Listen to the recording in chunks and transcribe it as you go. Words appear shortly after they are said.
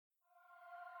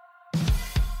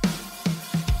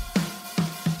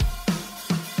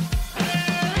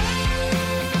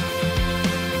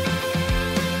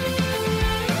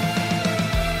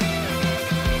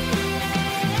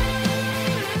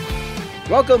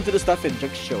Welcome to the Stuff and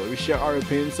Junk Show, where we share our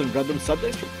opinions on random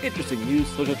subjects from interesting news,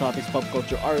 social topics, pop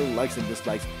culture, our likes and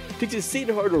dislikes, things you've seen,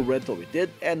 heard, or read, what we did,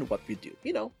 and what we do.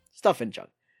 You know, stuff and junk.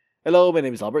 Hello, my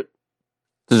name is Albert.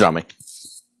 This is Rami.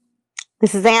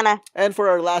 This is Anna. And for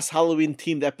our last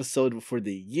Halloween-themed episode for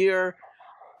the year,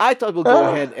 I thought we'll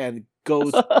go ahead and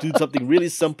do something really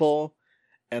simple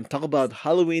and talk about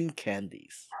Halloween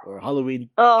candies or Halloween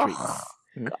treats.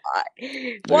 God.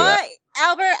 What?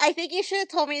 Albert, I think you should have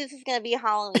told me this is going to be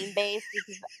Halloween based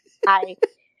because I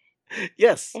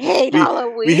Yes. hate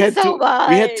Halloween so much.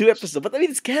 We had 2 episodes, but I mean,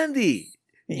 it's candy.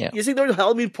 Yeah. You think there's a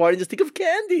Halloween party, just think of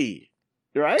candy.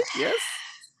 Right? Yes?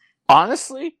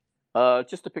 Honestly,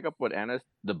 just to pick up what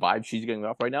the vibe she's getting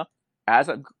off right now, as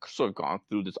I've sort of gone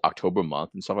through this October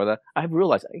month and stuff like that, I've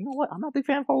realized, you know what, I'm not a big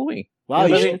fan of Halloween. Wow,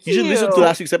 you should listen to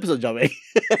last week's episode, Jamie.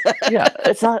 Yeah,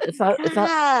 it's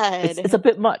a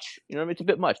bit much. You know what I mean? It's a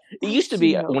bit much. It used to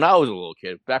be, when I was a little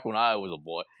kid, back when I was a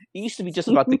boy, it used to be just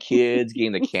about the kids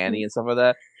getting the candy and stuff like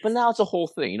that. But now it's a whole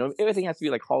thing. You know, everything has to be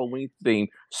like Halloween themed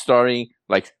starting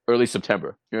like early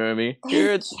September. You know what I mean?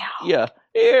 Here it's,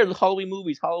 here's Halloween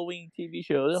movies, Halloween TV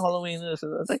shows, Halloween this.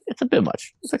 And it's like, it's a bit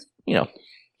much. It's like, you know,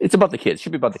 it's about the kids. It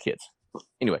should be about the kids.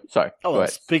 Anyway, sorry. Oh, well,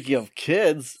 speaking of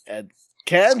kids and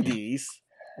candies,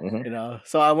 you know,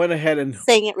 so I went ahead and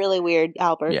saying it really weird,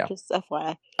 Albert. Yeah. Just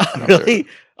FYI. Really?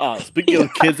 Speaking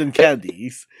of kids and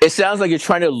candies, it sounds like you're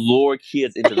trying to lure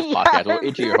kids into this podcast or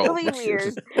into your home, which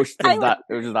is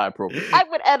not appropriate. I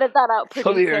would edit that out.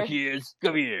 Come here, kids.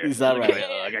 Come here. Is that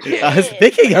right?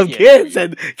 Speaking of kids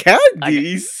and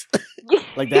candies,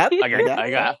 like that. I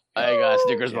got a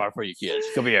Snickers bar for you kids.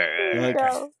 Come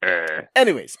here. Okay.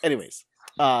 Anyways.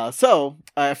 So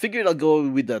I figured I'll go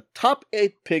with the top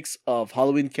 8 picks of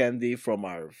Halloween candy from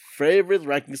our favorite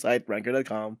ranking site,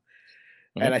 Ranker.com.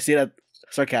 And I say that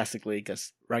sarcastically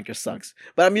because Ranker sucks,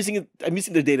 but I'm using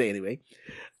their data anyway.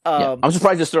 I'm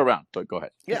surprised they're still around, but go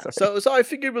ahead. Yeah. So I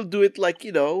figured we'll do it like,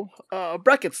 you know,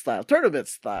 bracket style, tournament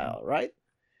style, right?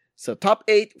 So top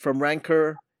 8 from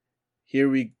Ranker. Here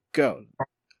we go.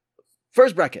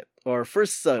 First bracket. Or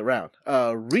first round.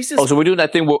 Reese's. Oh, so we're doing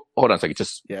that thing. Hold on a second.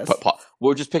 Just yes.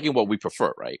 We're just picking what we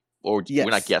prefer, right? Or we're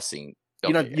not guessing.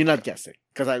 Okay, you're not guessing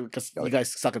because you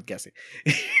guys suck at guessing.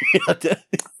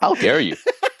 How dare you?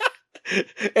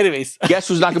 Anyways, guess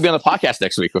who's not going to be on the podcast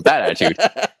next week with that attitude?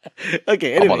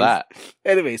 Okay. Anyways, how about that?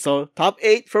 Anyway, so top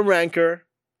 8 from Ranker,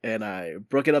 and I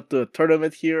broke it up to a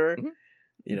tournament here.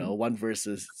 You know, 1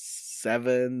 versus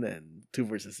 7 and 2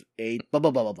 versus 8. Blah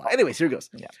blah blah blah blah. Anyways, here goes.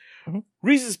 Yeah.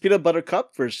 Reese's Peanut Butter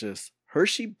Cup versus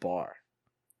Hershey Bar.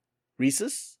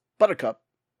 Reese's Buttercup,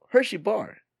 Hershey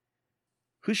Bar.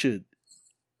 Who should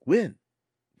win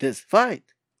this fight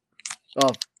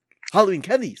of Halloween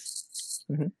candies?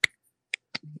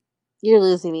 You're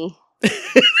losing me.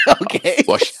 Okay.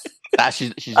 Well, she's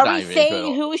are we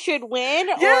saying who should win?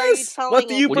 Yes. Or are you telling what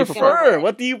do you prefer?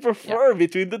 What do you prefer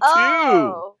between the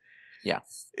two? Yeah.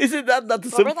 Is it not the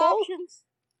simple? Options?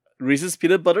 Reese's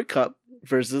Peanut Butter Cup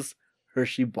versus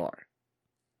Hershey Bar.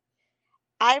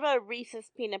 I'm a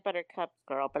Reese's Peanut Butter Cup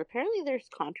girl, but apparently there's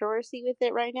controversy with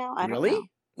it right now. I don't know.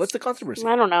 What's the controversy?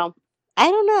 I don't know. I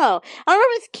don't know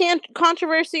if it's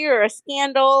controversy or a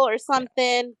scandal or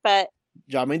something, but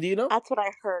Jamin, do you know? That's what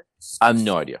I heard. I have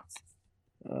no idea.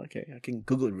 Okay, I can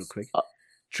Google it real quick.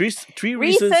 Three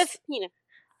Reese's reasons. Peanut.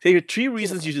 Say your 3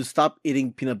 reasons you should stop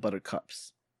eating peanut butter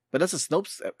cups. But that's a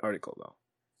Snopes article, though.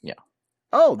 Yeah.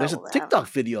 Oh, there's a TikTok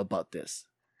video about this.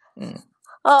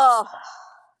 Oh,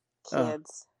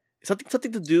 kids.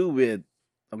 Something to do with.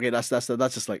 Okay, that's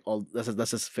just like all.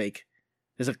 That's just fake.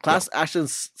 There's a class action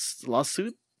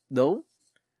lawsuit. No,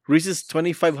 Reese's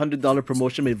 $2,500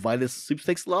 promotion may violate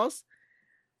sweepstakes laws.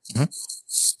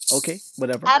 Okay,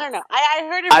 whatever. I don't know. I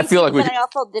heard it. I feel like I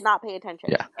also did not pay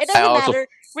attention. Yeah, it doesn't matter.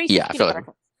 Reese's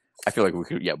I feel like we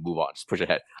could move on. Just push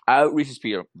ahead. Reese's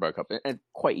Peanut Butter Cup and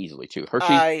quite easily too.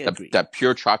 Hershey, that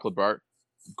pure chocolate bar,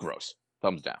 gross.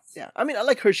 Thumbs down. Yeah, I mean I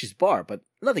like Hershey's bar, but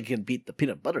nothing can beat the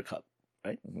peanut butter cup,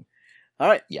 right? All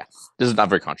right. Yeah, this is not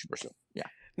very controversial. Yeah.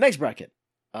 Next bracket,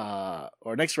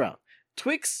 or next round,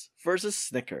 Twix versus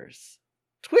Snickers.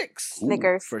 Twix.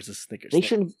 Snickers versus Snickers. They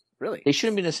shouldn't really. They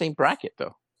shouldn't be in the same bracket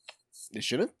though. They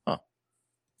shouldn't. Huh.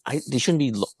 They shouldn't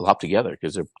be lopped together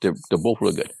because they're both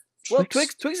really good. Well,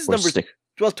 Twix is number.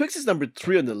 Well, Twix is number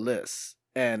 3 on the list,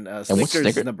 and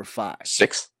Snickers is number 5.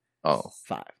 6. Oh,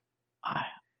 5.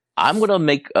 I'm gonna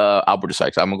make Albert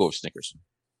decide. I'm gonna go with Snickers.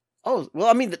 Oh well,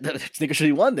 I mean, Snickers should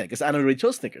be one then because Anna already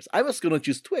chose Snickers. I was gonna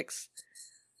choose Twix.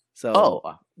 So.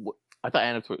 I thought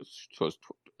Anna chose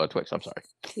Twix. I'm sorry.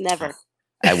 Never.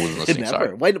 I wasn't listening. Never.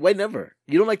 Sorry. Why never?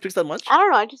 You don't like Twix that much? I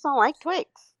don't know. I just don't like Twix.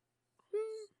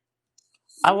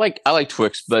 I like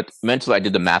Twix, but mentally I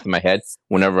did the math in my head.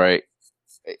 Whenever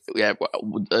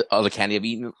other candy I've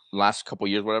eaten the last couple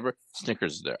of years, whatever,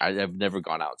 Snickers is there. I've never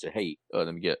gone out and said, "Hey,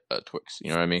 let me get a Twix." You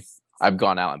know what I mean? I've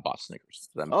gone out and bought Snickers.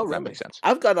 That makes sense.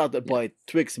 I've gone out and bought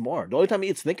Twix more. The only time I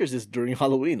eat Snickers is during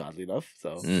Halloween, oddly enough.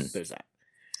 So there's that.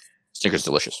 Snickers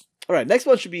delicious. All right, next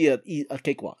one should be a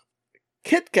cakewalk.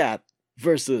 Kit Kat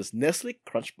versus Nestle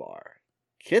Crunch Bar.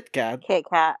 Kit Kat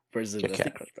versus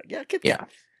Nestle Crunch Bar. Yeah, Kit Kat. Yeah.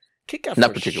 Kit Kat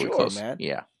Not particularly close, man.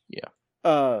 Yeah.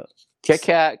 Kit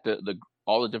Kat, the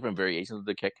all the different variations of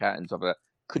the Kit Kat and stuff like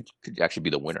that could actually be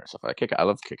the winner. Stuff like that. Kit Kat, I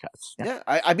love Kit Kats. Yeah,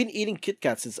 I've been eating Kit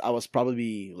Kat since I was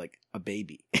probably like a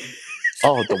baby.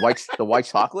 Oh, the white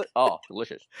chocolate. Oh,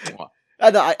 delicious.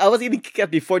 I was eating Kit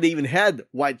Kat before they even had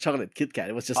white chocolate Kit Kat.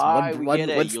 It was just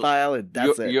one style, and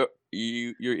that's it.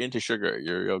 You're into sugar.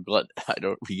 You're a glutton.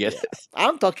 We get it.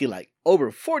 I'm talking like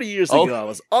over 40 years ago. I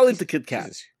was all into Kit Kat.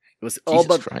 It was all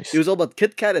about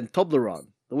Kit Kat and Toblerone.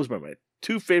 Those were my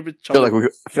two favorite chocolate.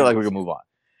 I feel like we can move on.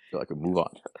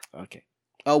 Okay.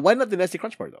 Why not the Nestle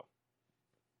Crunch Bar though?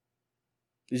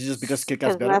 Is it just because Kit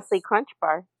Kat's better? Nestle Crunch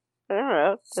Bar. I don't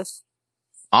know. Just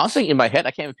honestly, in my head,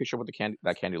 I can't even picture what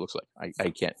that candy looks like. I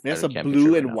can't. There's a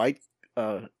blue and white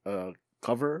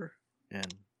cover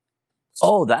and.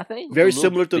 Oh, that thing. Very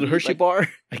similar to the Hershey bar,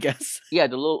 I guess. Yeah,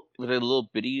 the little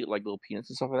bitty like little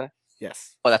peanuts and stuff like that.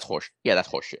 Yes. Oh, that's horse. Yeah, that's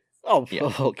horse shit. Oh,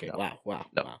 yeah. Okay. No. Wow.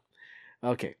 No. Wow.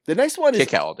 Okay. The next one is Kit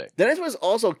Kat all day. The next one is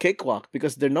also Cakewalk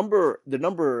because their number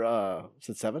is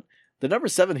it 7? The number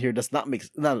 7 here does not make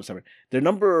not 7. Their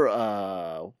number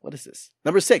what is this?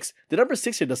 Number 6. The number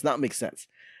 6 here does not make sense.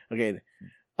 Okay.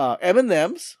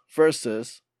 M&M's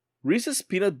versus Reese's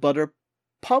Peanut Butter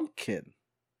Pumpkin.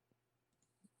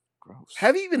 Gross.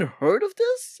 Have you even heard of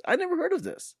this? I never heard of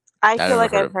this. I feel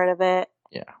like I've heard of it.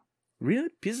 Yeah. Real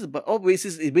pieces of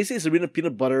basically it's a real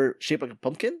peanut butter shaped like a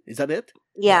pumpkin. Is that it?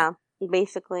 Yeah,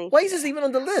 basically. Why is this even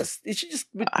on the list? It should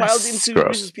just be piled into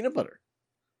Reese's peanut butter.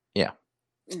 Yeah.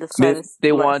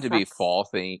 They wanted to be fall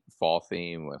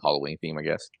theme, Halloween theme, I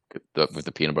guess, with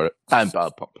the peanut butter and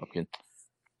pumpkin.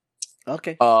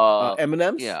 Okay.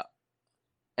 M&M's. Yeah.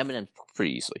 M&M's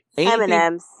pretty easily.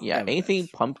 M&M's. Yeah. M&M's. Anything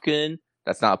pumpkin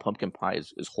that's not a pumpkin pie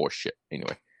is horse shit.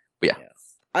 Anyway, but yeah.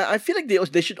 I feel like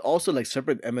they should also like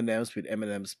separate M&M's with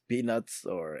M&M's peanuts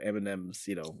or M&M's,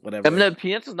 whatever. M&M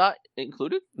peanuts is not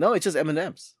included? No, it's just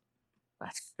M&M's.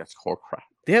 That's horse crap.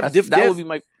 They have would be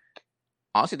my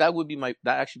honestly that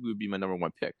actually would be my number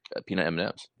one pick. Peanut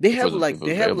M&M's. They have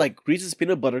Reese's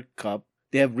peanut butter cup.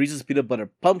 They have Reese's peanut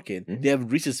butter pumpkin. Mm-hmm. They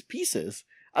have Reese's Pieces.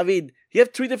 I mean, you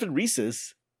have 3 different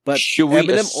Reese's, but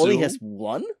M&M only has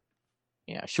 1.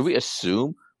 Yeah, should we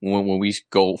assume when we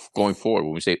going forward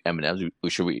when we say M&M's,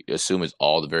 should we assume it's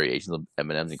all the variations of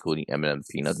M&M's, including M&M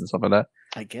peanuts and stuff like that?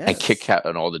 I guess. And Kit Kat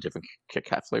and all the different Kit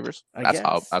Kat flavors. That's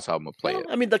how I'm gonna play it.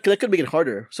 I mean, that could make it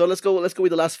harder. So let's go with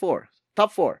the last 4,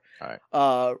 top 4. All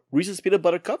right. Reese's peanut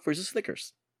butter cup versus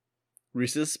Snickers.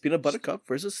 Reese's peanut butter cup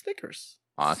versus Snickers.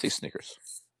 Honestly, Snickers.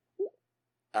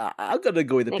 I'm gonna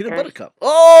go with the peanut butter cup.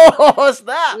 Oh, what's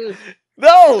that?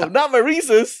 No, not my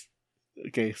Reese's.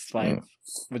 Okay, it's fine.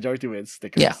 Majority wins.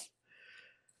 Snickers.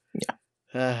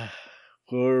 Yeah.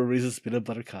 Poor Reese's peanut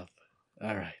butter cup.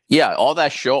 All right. Yeah, all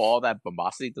that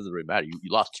bombosity doesn't really matter. You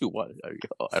lost 2-1. I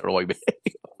don't know what you mean.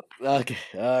 Okay.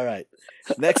 All right.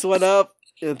 Next one up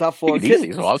in the top 4.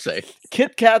 Easy, so I'll say.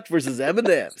 Kit Kat versus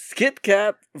M&M's. Kit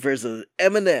Kat versus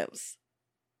M&M's.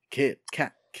 Kit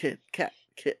Kat.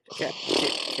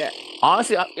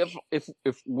 Honestly,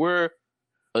 if we're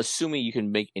assuming you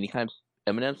can make any kind of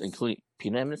M&M's, including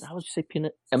peanut M&M's, I would say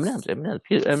peanut M&M's.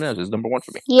 Peanut M&M's is number 1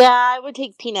 for me. Yeah, I would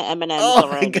take peanut M&M's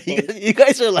over anything. You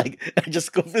guys are like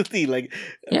just completely like.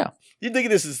 Yeah. You think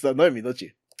this is annoying me, don't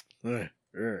you? Fine.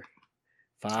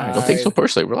 Don't take it so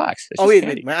personally. Relax.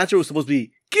 Wait. My answer was supposed to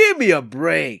be, "Give me a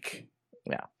break."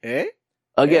 Yeah.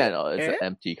 Again, it's an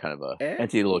empty kind of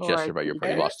empty little gesture by your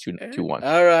part. You lost 2-1.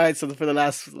 All right, so for the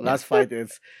last fight,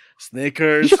 it's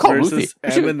Snickers versus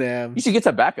M&M. You should get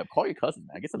some backup. Call your cousin,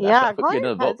 man. Get some backup. Yeah, call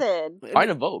your cousin.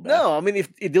 Find a vote, man. No, I mean, if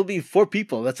there'll be 4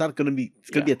 people, that's not going to be. It's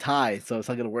going to be a tie, so it's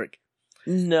not going to work.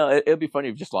 No, it'll be funny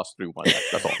if you just lost 3-1.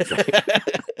 That's all I'm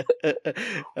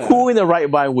saying. Who in the right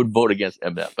mind would vote against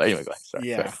M&M? But anyway, go ahead. Sorry.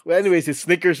 Yeah. Well, anyways, it's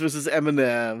Snickers versus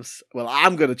M&M's. Well,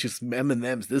 I'm going to choose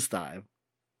M&M's this time.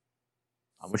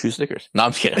 I'm gonna choose Snickers. No,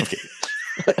 I'm kidding.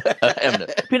 M&M.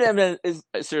 Peanut M&M is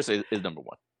seriously is number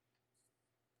 1.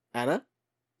 Anna,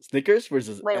 Snickers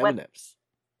versus M&M's.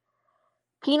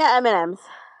 Peanut M&M's.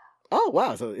 Oh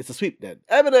wow! So it's a sweep then.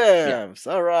 M&M's.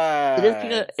 Yeah. All right.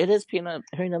 It is peanut.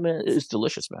 M&M is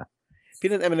delicious, man.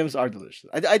 Peanut M&M's are delicious.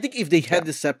 I think if they had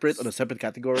this separate on a separate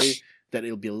category, then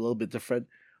it'll be a little bit different.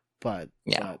 But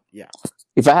Yeah. yeah.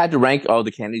 If I had to rank all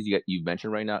the candies you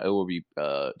mentioned right now, it would be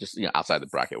just outside the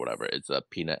bracket, whatever. It's a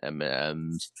peanut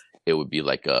M&Ms. It would be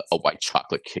like a white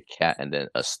chocolate Kit Kat, and then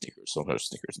a Snickers, some sort of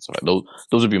Snickers and stuff.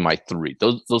 Those would be my three.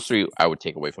 Those three I would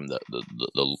take away from this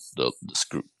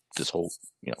group, this whole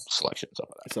selection and stuff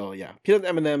like that. So yeah, peanut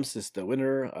M&Ms is the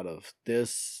winner out of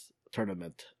this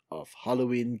tournament of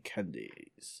Halloween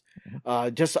candies.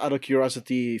 Just out of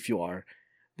curiosity, if you are,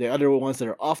 the other ones that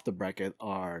are off the bracket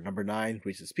are number 9,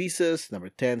 Reese's Pieces, number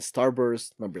 10,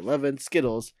 Starburst, number 11,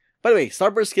 Skittles. By the way,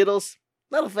 Starburst, Skittles,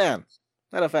 not a fan.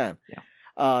 Not a fan.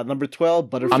 Yeah. Number 12,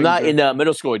 Butterfinger. I'm not in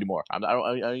middle school anymore. I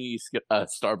don't use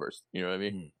Starburst. You know what I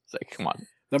mean? It's like, come on.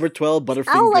 Number 12, Butterfinger.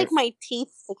 I don't like my teeth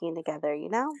sticking together,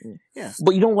 Yeah.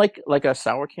 But you don't like a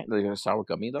sour like a sour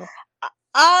gummy though?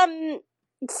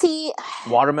 See,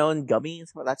 watermelon gummy,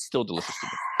 that's still delicious to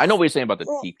me. I know what you're saying about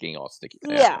the teeth getting all sticky.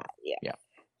 Yeah.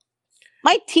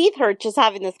 My teeth hurt just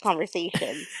having this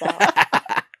conversation. So.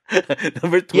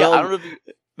 Number 12. Yeah, I don't know if you...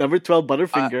 Number 12,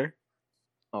 Butterfinger.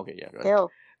 Okay, yeah. Ew.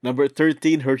 Number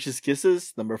 13, Hershey's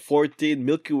Kisses. Number 14,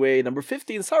 Milky Way. Number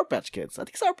 15, Sour Patch Kids. I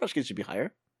think Sour Patch Kids should be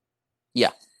higher.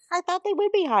 Yeah. I thought they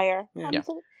would be higher. Yeah.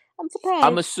 I'm surprised.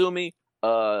 I'm assuming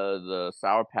the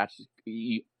Sour Patch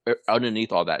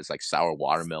underneath all that is like sour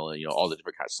watermelon, all the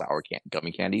different kinds of sour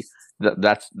gummy candies.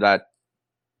 That'd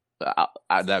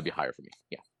be higher for me.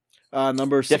 Yeah.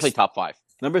 Definitely top 5.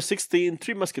 Number 16,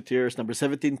 Three Musketeers. Number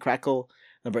 17, Crackle.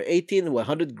 Number 18,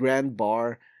 100 Grand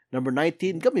Bar. Number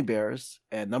 19, Gummy Bears.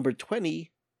 And number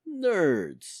 20,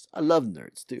 Nerds. I love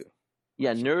Nerds too.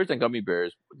 Yeah, Nerds and Gummy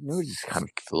Bears. Nerds is kind of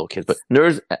for little kids, but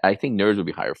Nerds, I think Nerds would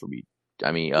be higher for me.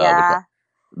 I mean,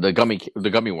 the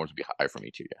gummy ones would be higher for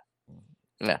me too.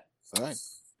 Yeah. All right.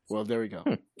 Well, there we go.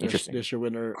 Interesting. There's your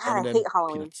winner. God, I hate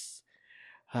Halloween. Peanuts.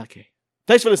 Okay.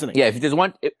 Thanks for listening. Yeah, if there's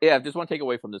one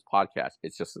takeaway from this podcast,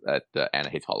 it's just that Anna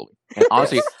hates Halloween. And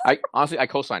honestly, I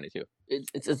co-sign it too.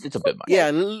 It's a bit much.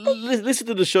 Yeah, listen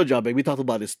to the show, John. We talked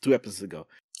about this 2 episodes ago.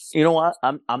 You know what?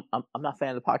 I'm not a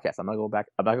fan of the podcast. I'm not going back.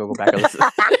 I'm not gonna go back and listen.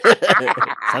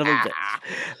 Son of a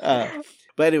bitch.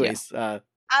 But anyways,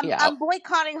 I'm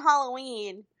boycotting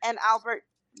Halloween, and Albert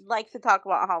likes to talk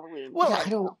about Halloween.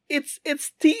 Well, it's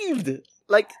themed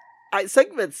like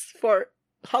segments for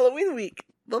Halloween week.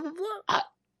 Blah blah blah.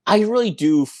 I really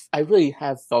do. I really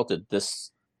have felt it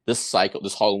this cycle,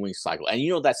 this Halloween cycle, and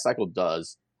that cycle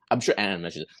does. I'm sure Anna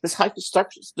mentioned it.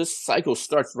 This cycle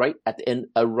starts right at the end,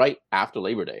 right after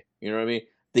Labor Day. You know what I mean?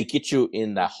 They get you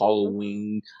in that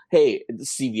Halloween. Hey,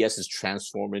 CVS is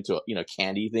transformed into a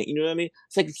candy thing. You know what I mean?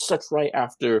 It's like it starts right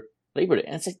after Labor Day,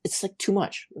 and it's like too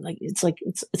much. Like it's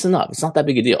enough. It's not that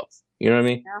big a deal. You know what I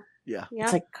mean? Yeah.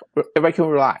 It's like everybody can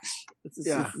relax. It's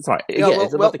all right. Yeah,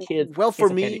 it's about the kids. Well, for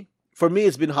me,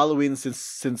 it's been Halloween since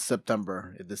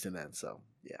September at Disneyland. So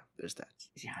yeah, there's that.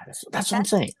 Yeah, that's what I'm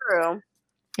saying. True.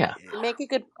 Yeah, you make a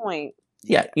good point.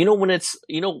 Yeah, when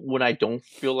I don't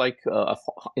feel like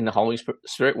in the Halloween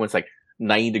spirit, when it's like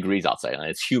 90 degrees outside and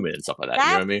it's humid and stuff like that. That's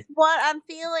you know what I mean? What I'm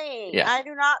feeling. Yeah. I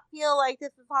do not feel like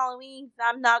this is Halloween.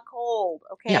 I'm not cold.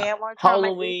 Okay, yeah. I want to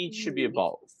Halloween should be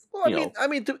about. Well, I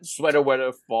mean, sweater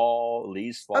weather, fall,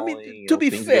 leaves falling. I mean, to be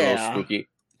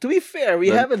fair, we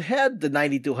Then, haven't had the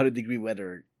 90 to 100 degree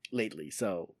weather lately,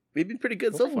 so we've been pretty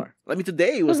good so far. I mean,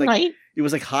 today it was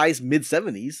like highs mid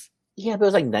 70s. Yeah, but it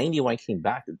was like 90 when I came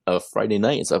back Friday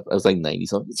night. So it was like 90.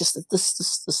 So it's just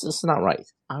this is not right.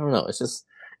 I don't know.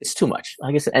 It's too much.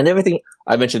 Like I said, and everything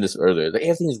I mentioned this earlier. Like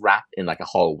everything's wrapped in like a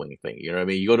Halloween thing. You know what I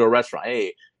mean? You go to a restaurant.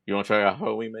 Hey, you want to try a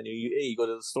Halloween menu? You go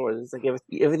to the store. It's like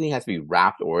everything has to be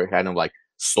wrapped or kind of like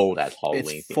sold as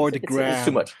Halloween. It's for the gram. It's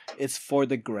too much. It's for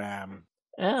the gram.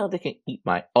 Oh, they can eat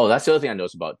my. Oh, that's the other thing I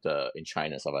noticed about in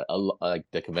China and stuff like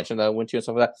the convention that I went to and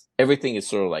stuff like that. Everything is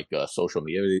sort of like social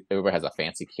media. Everybody has a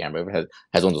fancy camera. Everybody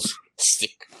has one of those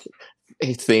stick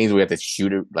things we have to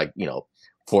shoot it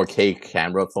 4K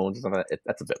camera phones and stuff like that.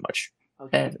 That's a bit much.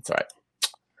 Okay, it's all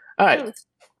right.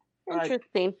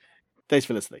 Interesting. Thanks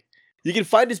for listening. You can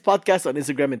find this podcast on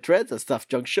Instagram and Threads at Stuff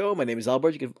Junk Show. My name is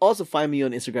Albert. You can also find me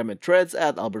on Instagram and Threads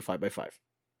at Albert5x5.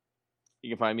 You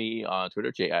can find me on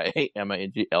Twitter,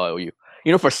 JIAMINGLIOU.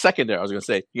 For a second there, I was going to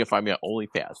say, you can find me on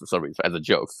OnlyFans for some reason, as a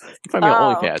joke. You can find me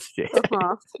on OnlyFans.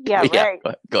 Uh-huh. Yeah, right.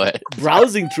 Go ahead.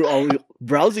 Browsing through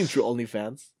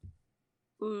OnlyFans.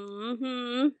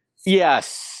 Mm-hmm.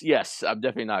 Yes. I'm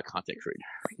definitely not a content creator.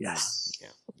 Yes.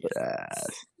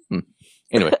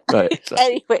 Anyway, go ahead.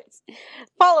 Anyways,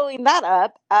 following that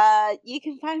up, you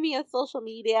can find me on social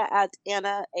media at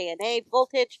ANA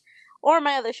Voltage, or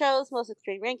my other shows, Most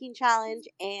Extreme Ranking Challenge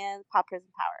and Pop Prison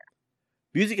Power.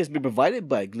 Music has been provided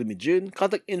by Gloomy June.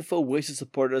 Contact info, ways to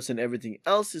support us, and everything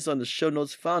else is on the show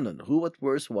notes found on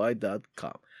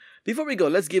whowhatwhereswhy.com. Before we go,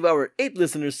 let's give our 8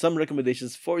 listeners some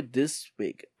recommendations for this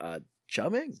week.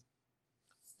 Chameng.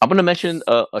 I'm gonna mention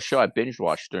a show I binge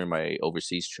watched during my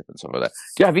overseas trip and stuff like that.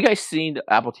 Yeah, have you guys seen the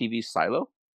Apple TV Silo?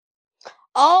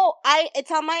 Oh,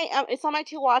 it's on my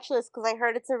to watch list because I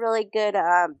heard it's a really good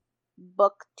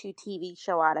book to TV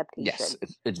show adaptation. Yes,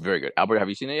 it's very good. Albert, have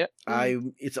you seen it yet?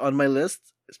 It's on my list,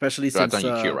 especially since on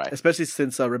your queue, right?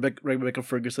 Rebecca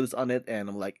Ferguson is on it, and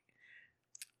I'm like,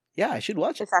 yeah, I should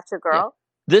watch it. Is that your girl? Yeah.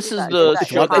 This is the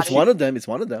show it's one of them. It's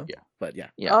one of them. Yeah, but yeah.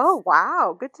 Oh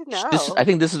wow, good to know. I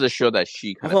think this is a show that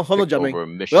she kind of hold on, over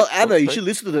Mission. Well, Anna, you should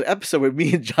listen to the episode where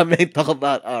me and Jameng talk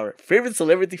about our favorite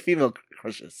celebrity female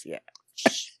crushes. Yeah.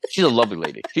 She's a lovely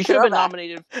lady. She should have been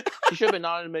nominated. She should have been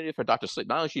nominated for Dr. Sleep.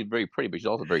 Not only she's very pretty, but she's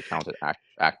also a very talented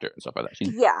actor and stuff like that. She's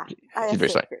very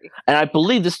exciting. And I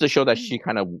believe this is the show that she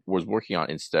kind of was working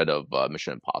on instead of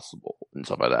Mission Impossible and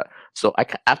stuff like that. So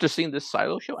after seeing this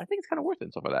Silo show, I think it's kind of worth it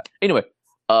and stuff like that. Anyway,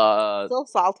 still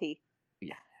salty.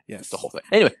 Yeah, yes, the whole thing.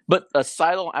 Anyway, but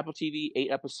Silo on Apple TV, 8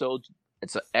 episodes.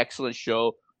 It's an excellent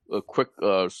show. A quick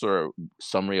sort of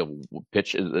summary of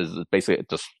pitch is basically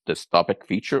a dystopic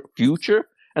future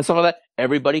and stuff like that.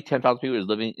 Everybody, 10,000 people, is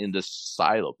living in this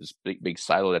silo, this big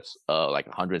silo that's like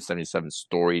 177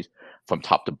 stories from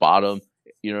top to bottom.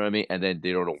 You know what I mean? And then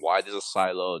they don't know why there's a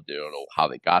silo. They don't know how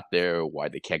they got there, why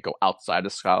they can't go outside the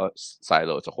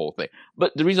silo. It's a whole thing.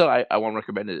 But the reason I want to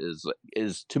recommend it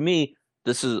is to me,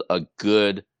 this is a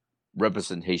good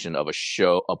representation of a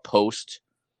show, a post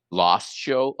Lost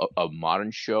show, a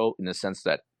modern show, in the sense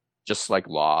that just like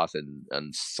Lost and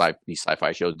these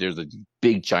sci-fi shows, there's a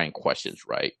big giant questions,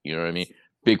 right? You know what I mean?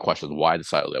 Big questions. Why the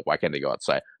silo live? Why can't they go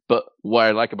outside? But what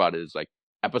I like about it is, like,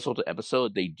 episode to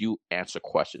episode, they do answer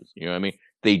questions. You know what I mean?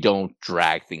 They don't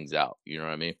drag things out. You know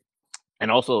what I mean? And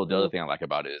also, the other thing I like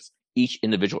about it is each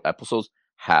individual episodes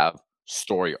have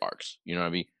story arcs. You know what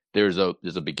I mean? There's a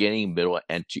beginning, middle, and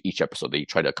end to each episode. They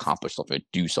try to accomplish something,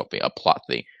 do something, a plot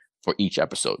thing for each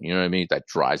episode. You know what I mean? That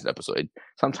drives the episode.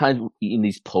 Sometimes in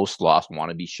these post-Lost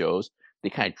wannabe shows,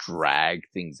 they kind of drag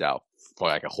things out for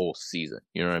like a whole season.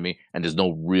 You know what I mean? And there's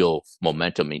no real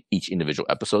momentum in each individual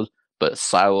episode. But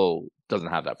Silo doesn't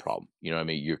have that problem. You know what I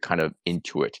mean? You're kind of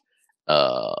into it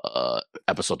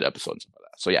episode to episode and stuff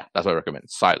like that. So yeah, that's what I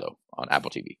recommend. Silo on Apple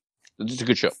TV. It's a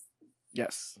good show.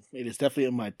 Yes, it is definitely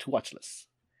on my to-watch list.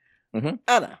 Mm-hmm.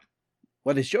 Anna,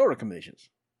 what is your recommendations?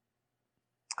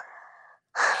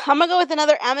 I'm gonna go with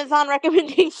another Amazon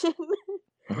recommendation.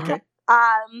 Okay.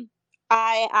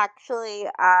 I actually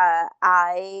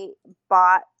I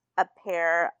bought a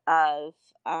pair of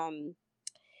I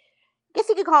guess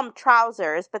you could call them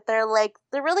trousers, but they're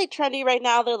really trendy right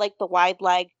now. They're like the wide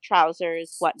leg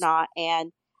trousers, whatnot,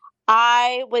 and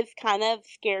I was kind of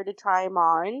scared to try them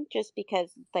on just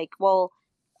because,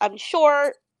 I'm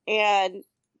short and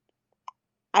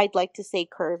I'd like to say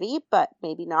curvy, but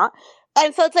maybe not.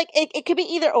 And so it's like, it could be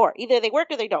either or. Either they work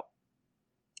or they don't.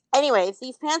 Anyways,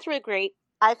 these pants were great.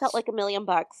 I felt like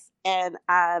 $1,000,000. And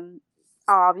I'll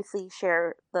obviously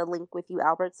share the link with you,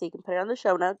 Albert, so you can put it on the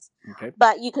show notes. Okay.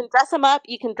 But you can dress them up,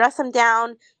 you can dress them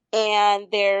down, and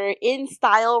they're in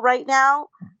style right now.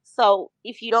 So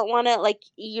if you don't want to,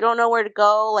 you don't know where to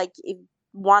go, if you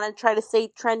want to try to stay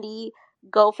trendy,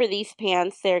 go for these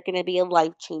pants. They're going to be a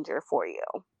life changer for you.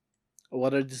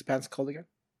 What are these pants called again?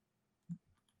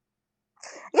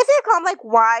 I guess they call them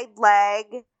wide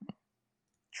leg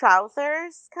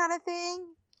trousers kind of thing.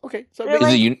 Okay, so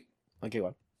okay,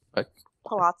 what?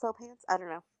 Palazzo pants? I don't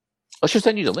know. I should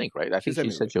send you the link, right? I think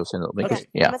she said she'll send the link. Okay,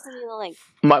 yeah. I'm gonna send you the link.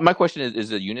 My question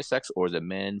is it unisex or is it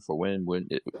men for women?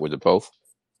 Was it both?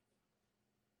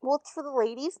 Well, it's for the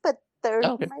ladies, but there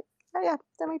okay.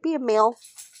 there might be a male.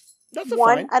 That's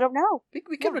one. Fine. I don't know.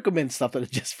 We can recommend stuff that is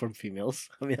just from females.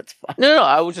 I mean, that's fine. No.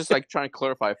 I was just trying to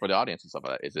clarify for the audience and stuff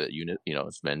like that. Is it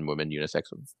it's men, women,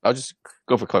 unisex? I'll just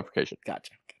go for clarification.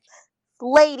 Gotcha.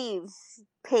 Ladies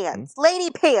pants, lady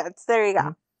pants. There you go.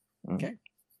 Mm-hmm. Okay.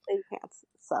 Lady pants.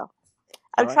 So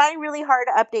I'm trying really hard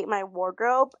to update my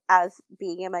wardrobe. As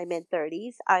being in my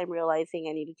mid-30s, I'm realizing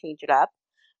I need to change it up,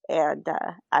 and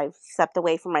I've stepped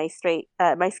away from my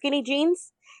my skinny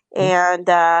jeans, and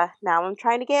now I'm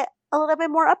trying to get a little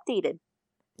bit more updated.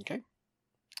 Okay.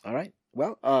 All right.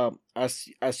 Well,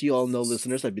 as you all know,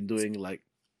 listeners, I've been doing a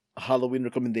Halloween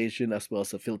recommendation as well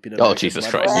as a Filipino. Oh, Jesus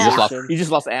Christ! You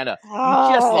just lost Anna.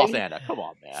 You just lost Anna. Come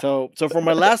on, man. So for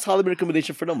my last Halloween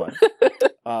recommendation for the month,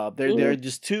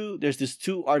 there's these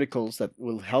two articles that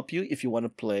will help you if you want to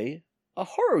play a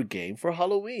horror game for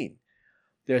Halloween.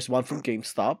 There's one from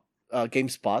GameSpot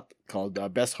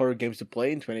called Best Horror Games to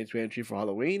Play in 2023 for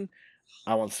Halloween.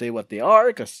 I won't say what they are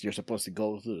because you're supposed to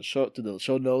go to the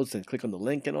show notes and click on the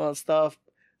link and all that stuff.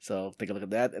 So take a look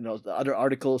at that. And the other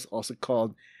article is also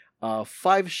called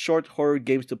 5 Short Horror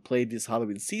Games to Play This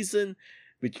Halloween Season,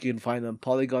 which you can find on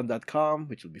Polygon.com,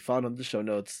 which will be found on the show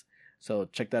notes. So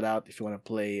check that out if you want to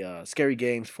play scary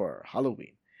games for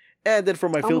Halloween. And then for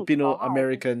my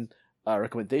Filipino-American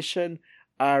recommendation,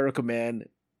 I recommend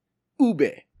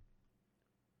ube.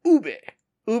 Ube.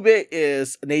 Ube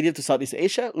is native to Southeast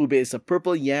Asia. Ube is a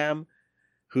purple yam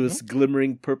whose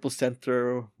glimmering purple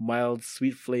center, mild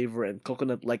sweet flavor, and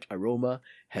coconut-like aroma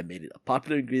have made it a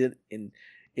popular ingredient in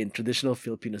traditional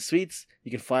Filipino sweets.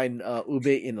 You can find ube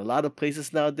in a lot of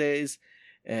places nowadays,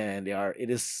 and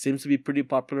seems to be pretty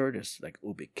popular. There's like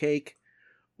ube cake,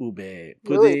 ube pudding,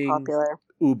 really popular.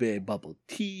 Ube bubble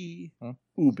tea,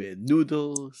 ube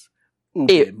noodles,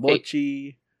 ube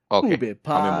mochi, ube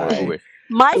pie.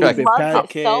 My ube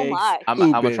loves it so much.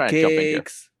 I'm gonna try to jump in here.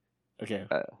 Okay.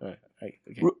 Okay.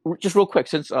 Just real quick,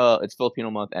 since it's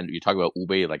Filipino month and you talk about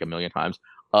ube like a million times,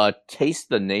 Taste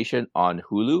the Nation on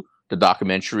Hulu, the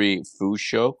documentary food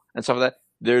show and stuff like that.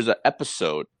 There's an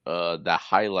episode that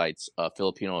highlights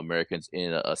Filipino Americans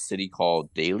in a city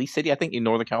called Daly City, I think, in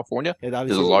Northern California. Yeah,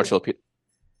 there's a large Filipino.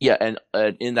 Yeah, and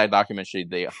in that documentary,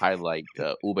 they highlight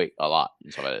ube a lot.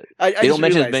 And stuff like that. They don't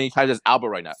mention as many times as Albert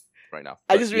right now.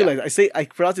 I just realized I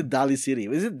pronounce it Daly City.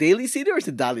 Is it Daly City or is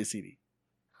it Daly City?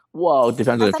 Well, it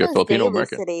depends on if you're Filipino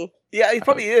American. City. Yeah, it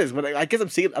probably is, but I guess I'm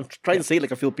trying to say it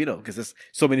like a Filipino because there's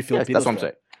so many Filipinos. That's what I'm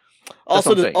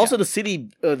saying. Also, the city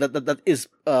that is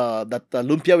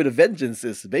Lumpia with a Vengeance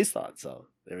is based on. So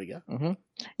there we go. Mm-hmm.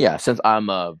 Yeah, since I'm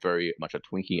very much a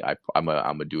Twinkie, I'm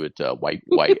gonna do it white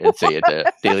and say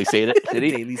it Daly City.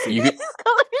 Daly City.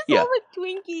 Yeah,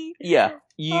 Twinkie. Yeah,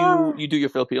 you do your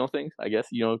Filipino things, I guess.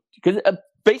 Because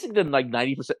basically, like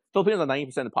 90% Filipinos are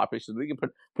 90% of the population. So they can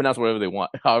pronounce whatever they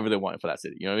want, however they want for that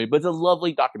city. You know what I mean? But it's a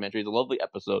lovely documentary. It's a lovely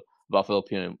episode about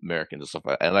Filipino Americans and stuff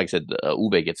like that. And like I said,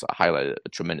 ube gets highlighted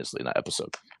tremendously in that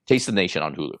episode. Taste the Nation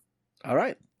on Hulu. All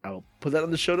right, I'll put that on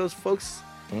the show notes, folks.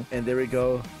 And there we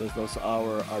go. Those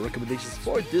are our recommendations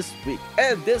for this week.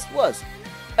 And this was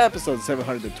episode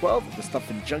 712 of the Stuff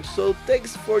and Junk Show.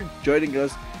 Thanks for joining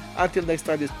us. Until next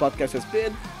time, this podcast has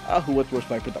been a Who What Where's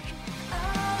My production.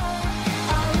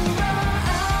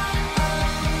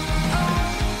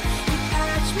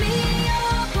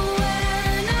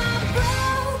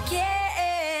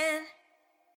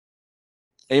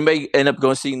 Anybody end up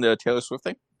going seeing the Taylor Swift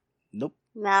thing? Nope.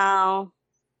 No.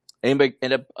 Anybody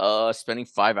end up spending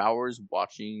 5 hours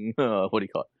watching what do you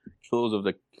call it? Kills of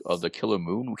the Killer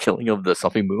Moon, Killing of the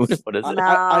Something Moon. What is it? No.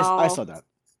 I saw that.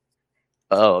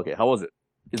 Oh, okay. How was it?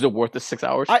 Is it worth the 6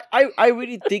 hours? I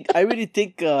really think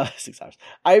 6 hours.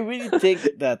 I really think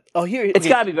that it's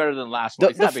gotta be better than last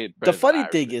one. The funny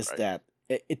thing is that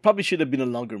it probably should have been a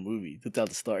longer movie to tell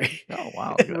the story. Oh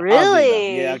wow!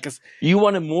 Really? Yeah, because you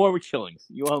wanted more killings.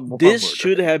 You want more. This murder.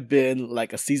 should have been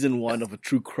like a season 1 of a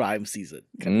true crime season.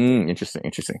 Interesting.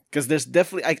 Because there's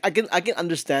definitely I can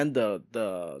understand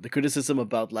the criticism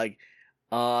about like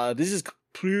this is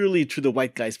clearly through the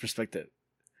white guy's perspective.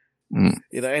 And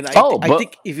I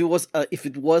think if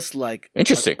it was like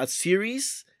interesting a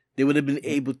series, they would have been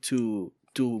able to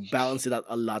balance it out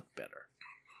a lot better.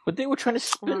 But they were trying to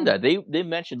spin that. They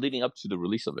mentioned leading up to the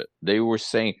release of it, they were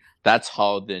saying that's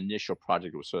how the initial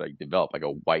project was sort of like developed, like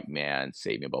a white man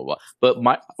saving blah blah. But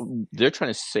they're trying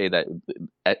to say that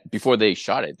before they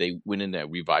shot it, they went in there,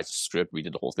 revised the script,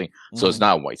 redid the whole thing, so it's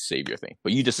not a white savior thing.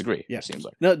 But you disagree? Yeah, it seems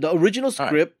like no. The original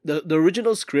script, the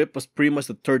original script was pretty much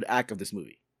the third act of this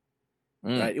movie.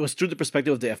 Right, it was through the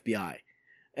perspective of the FBI,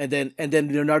 and then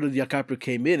Leonardo DiCaprio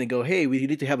came in and go, hey, we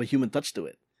need to have a human touch to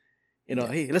it.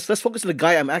 Hey, let's focus on the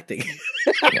guy I'm acting.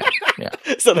 Yeah.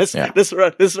 So let's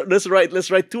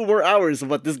write 2 more hours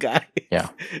about this guy. Yeah.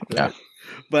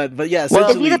 But yeah. Well,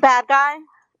 is he the bad guy?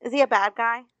 Is he a bad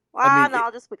guy? Well, I'll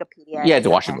just Wikipedia. Yeah, to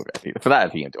watch the movie. For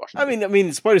that, you have to watch the movie. I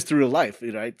mean, spoilers to real life,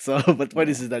 right? So, but the point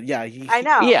is that I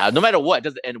know. Yeah, no matter what, it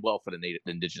doesn't end well for the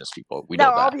indigenous people. We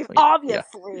know that. Obviously.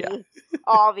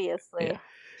 Yeah.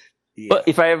 But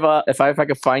if I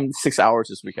could find 6 hours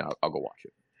this weekend, I'll go watch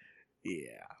it.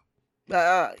 Yeah.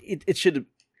 It should.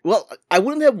 Well, I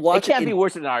wouldn't have watched. It can't be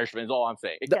worse than Irishman. Is all I'm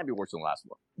saying. It can't be worse than the last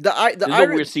one. There's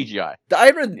no weird CGI.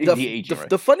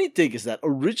 The funny thing is that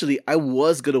originally I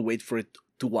was gonna wait for it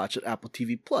to watch at Apple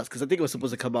TV Plus because I think it was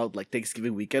supposed to come out like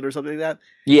Thanksgiving weekend or something like that.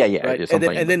 Yeah. Right?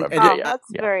 And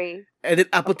then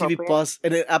Apple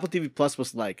TV Plus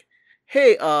was like,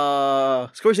 hey,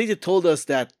 Scorsese told us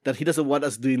that he doesn't want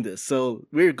us doing this, so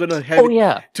we're gonna have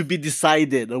it to be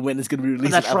decided on when it's gonna be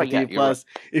released on Apple TV Plus.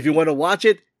 Right. If you want to watch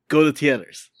it, go to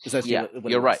theaters.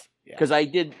 You're right. Because I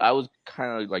was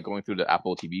kind of like going through the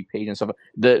Apple TV page and stuff.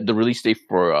 The release date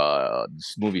for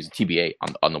this movie is TBA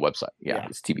on the website. Yeah,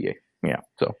 it's TBA. Yeah,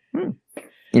 so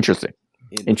interesting.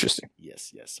 Interesting.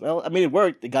 Yes. Well, I mean, it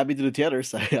worked. It got me to the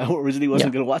theaters. I originally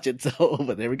wasn't going to watch it,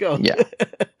 but there we go. Yeah.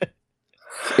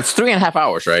 It's 3.5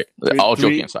 hours, right? All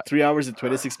joking aside. 3 hours and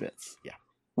 26 minutes. Yeah.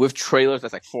 With trailers,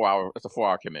 that's like 4 hours. That's a 4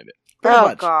 hour commitment. Pretty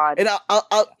much. God! And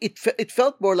it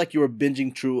felt more like you were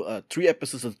binging through 3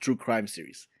 episodes of true crime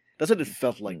series. That's what it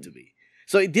felt like to me.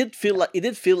 So it didn't feel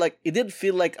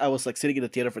like I was like sitting in the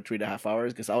theater for 3.5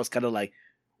 hours because I was kind of like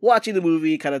watching the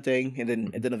movie kind of thing, and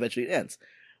then eventually it ends.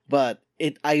 But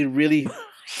I really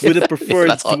would have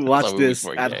preferred to watch this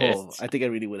at home. I think I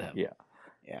really would have.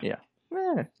 Yeah.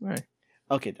 Right.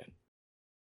 Okay then.